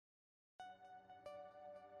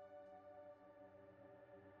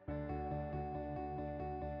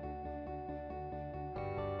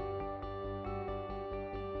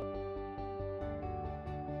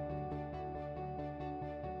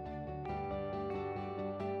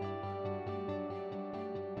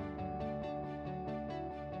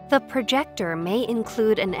The projector may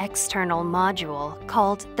include an external module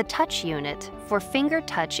called the touch unit for finger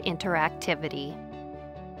touch interactivity.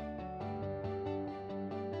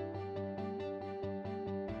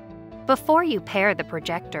 Before you pair the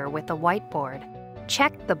projector with a whiteboard,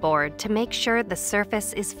 check the board to make sure the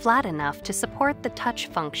surface is flat enough to support the touch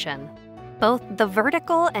function. Both the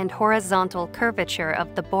vertical and horizontal curvature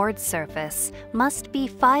of the board surface must be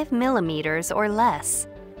 5 millimeters or less.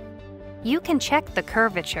 You can check the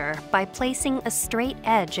curvature by placing a straight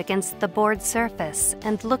edge against the board surface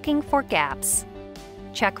and looking for gaps.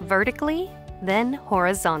 Check vertically, then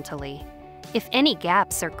horizontally. If any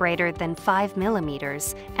gaps are greater than 5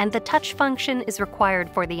 millimeters and the touch function is required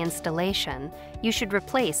for the installation, you should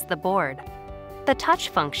replace the board. The touch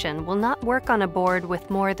function will not work on a board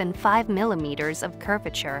with more than 5 millimeters of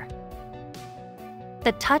curvature.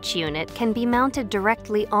 The touch unit can be mounted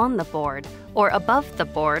directly on the board or above the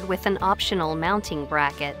board with an optional mounting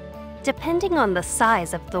bracket. Depending on the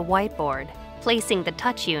size of the whiteboard, placing the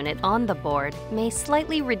touch unit on the board may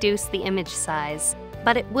slightly reduce the image size,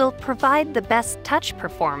 but it will provide the best touch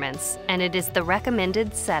performance, and it is the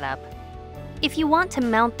recommended setup. If you want to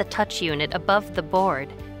mount the touch unit above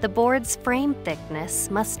the board's frame thickness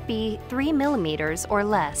must be 3 millimeters or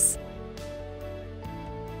less.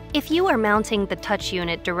 If you are mounting the touch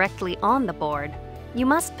unit directly on the board, you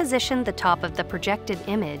must position the top of the projected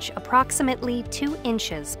image approximately 2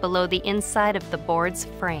 inches below the inside of the board's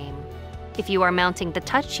frame. If you are mounting the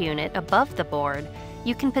touch unit above the board,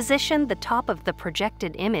 you can position the top of the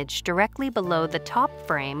projected image directly below the top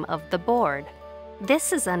frame of the board.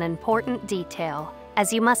 This is an important detail,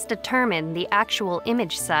 as you must determine the actual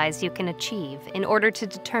image size you can achieve in order to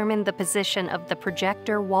determine the position of the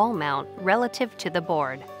projector wall mount relative to the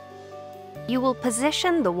board. You will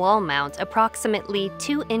position the wall mount approximately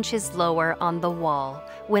 2 inches lower on the wall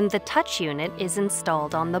when the touch unit is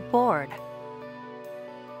installed on the board.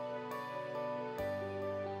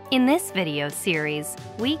 In this video series,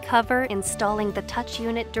 we cover installing the touch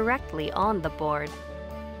unit directly on the board.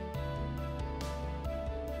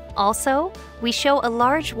 Also, we show a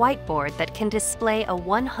large whiteboard that can display a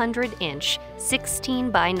 100-inch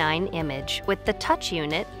 16:9 image with the touch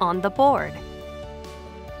unit on the board.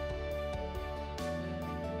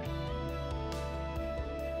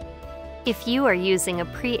 If you are using a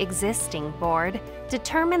pre-existing board,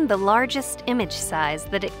 determine the largest image size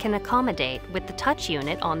that it can accommodate with the touch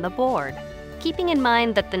unit on the board, keeping in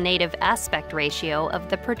mind that the native aspect ratio of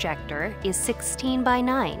the projector is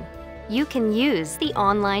 16:9. You can use the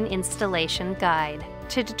online installation guide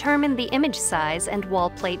to determine the image size and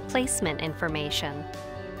wall plate placement information.